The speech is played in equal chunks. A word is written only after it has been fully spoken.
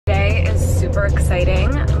super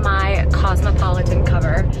exciting. My Cosmopolitan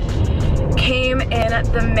cover came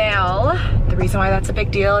in the mail. The reason why that's a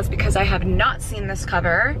big deal is because I have not seen this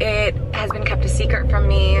cover. It has been kept a secret from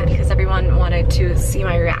me because everyone wanted to see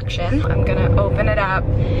my reaction. I'm gonna open it up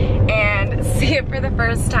and see it for the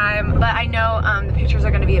first time. But I know the pictures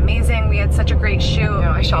are gonna be amazing. We had such a great shoot. You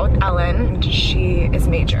know, I shot with Ellen, and she is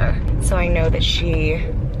major. So I know that she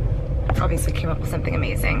obviously came up with something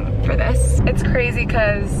amazing for this. It's crazy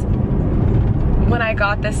because when I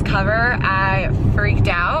got this cover, I freaked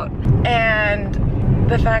out, and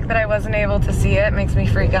the fact that I wasn't able to see it makes me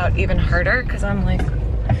freak out even harder because I'm like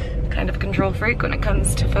kind of control freak when it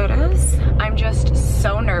comes to photos. I'm just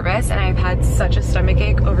so nervous, and I've had such a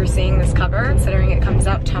stomachache over seeing this cover considering it comes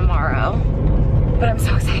out tomorrow. But I'm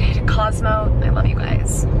so excited. Cosmo, I love you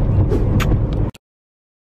guys.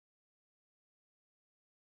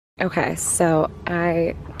 Okay, so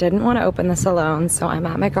I didn't want to open this alone, so I'm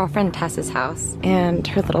at my girlfriend Tess's house, and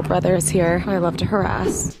her little brother is here, who I love to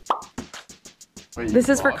harass. This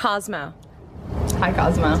is for Cosmo. Hi,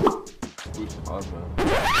 Cosmo. Who's Cosmo?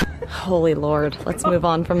 Holy Lord, let's move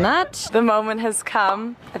on from that. The moment has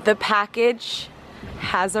come. The package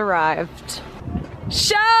has arrived.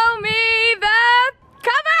 Show me the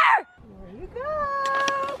cover! There you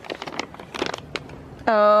go.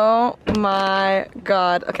 Oh my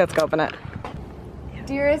God. Okay, let's go open it.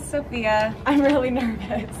 Dearest Sophia, I'm really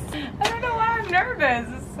nervous. I don't know why I'm nervous.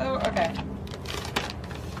 It's so, okay.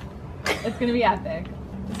 It's gonna be epic.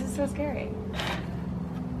 This is so scary.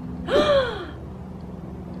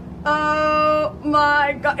 Oh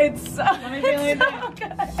my God, it's so, it's so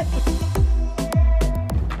good.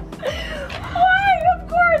 Why? Of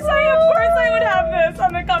course I would have this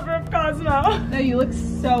on the cover of Cosmo. No, you look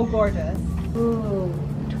so gorgeous. Ooh,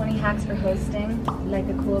 20 hacks for hosting like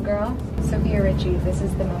a cool girl. Sofia Richie, this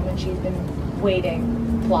is the moment she's been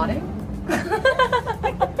waiting, plotting.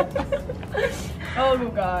 Oh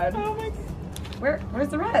God. Oh my God. Where's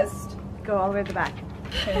the rest? Go all the way to the back.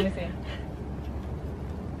 Okay, let me see.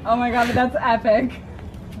 Oh my God, but that's epic.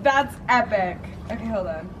 That's epic. Okay, hold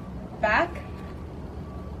on. Back.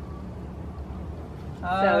 So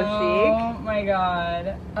chic. Oh my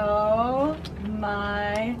God. Oh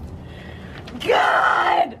my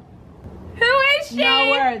God! Who is she? No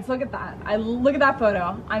words. Look at that. Look at that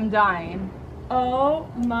photo. I'm dying. Oh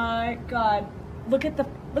my God! Look at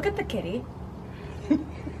the kitty.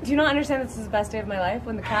 Do you not understand this is the best day of my life?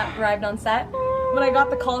 When the cat arrived on set, when I got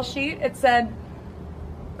the call sheet, it said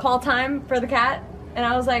call time for the cat, and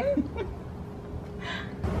I was like,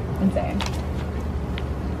 Insane.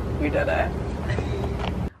 we did it.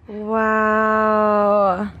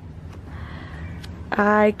 Wow.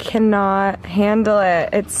 I cannot handle it.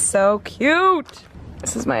 It's so cute.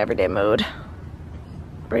 This is my everyday mood.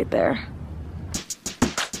 Right there.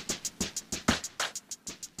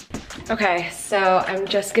 Okay, so I'm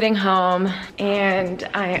just getting home and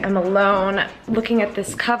I am alone looking at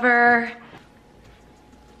this cover.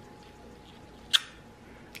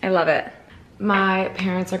 I love it. My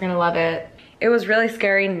parents are gonna love it. It was really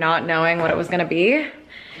scary not knowing what it was gonna be,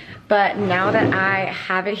 but now that I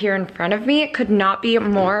have it here in front of me, it could not be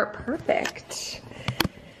more perfect.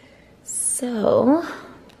 So,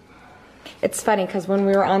 it's funny because when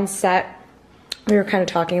we were on set, we were kind of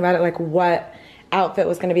talking about it, like what outfit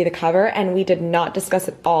was gonna be the cover, and we did not discuss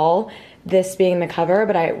at all this being the cover,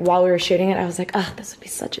 but while we were shooting it, I was like, oh, this would be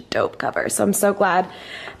such a dope cover. So I'm so glad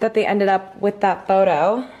that they ended up with that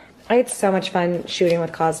photo. I had so much fun shooting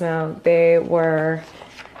with Cosmo. They were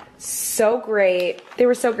so great. They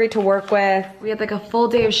were so great to work with. We had like a full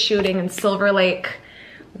day of shooting in Silver Lake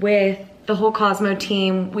with the whole Cosmo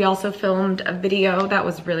team. We also filmed a video that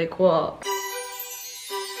was really cool.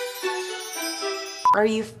 Are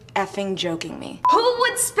you effing joking me? Who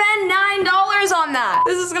would spend $9 on that?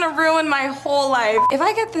 This is gonna ruin my whole life. If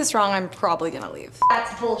I get this wrong, I'm probably gonna leave.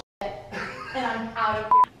 That's bullshit, and I'm out of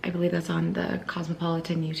here. I believe that's on the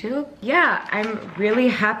Cosmopolitan YouTube. Yeah, I'm really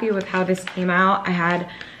happy with how this came out. I had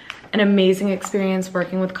an amazing experience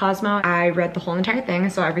working with Cosmo. I read the whole entire thing, I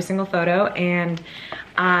saw every single photo, and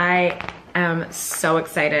I am so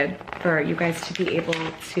excited for you guys to be able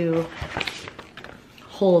to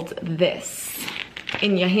hold this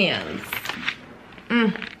in your hands.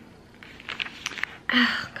 Oh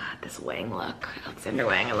God, this Wang look. Alexander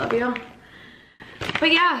Wang, I love you.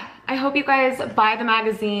 But yeah, I hope you guys buy the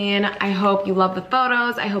magazine. I hope you love the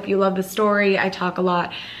photos. I hope you love the story. I talk a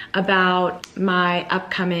lot about my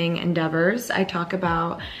upcoming endeavors. I talk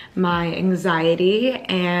about my anxiety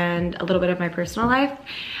and a little bit of my personal life.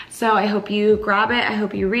 So I hope you grab it. I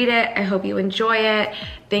hope you read it. I hope you enjoy it.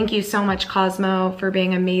 Thank you so much, Cosmo, for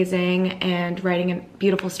being amazing and writing a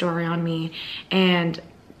beautiful story on me and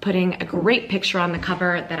putting a great picture on the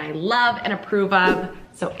cover that I love and approve of.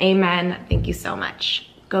 So amen. Thank you so much.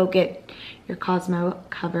 Go get your Cosmo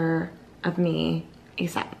cover of me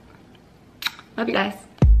ASAP. Love you guys.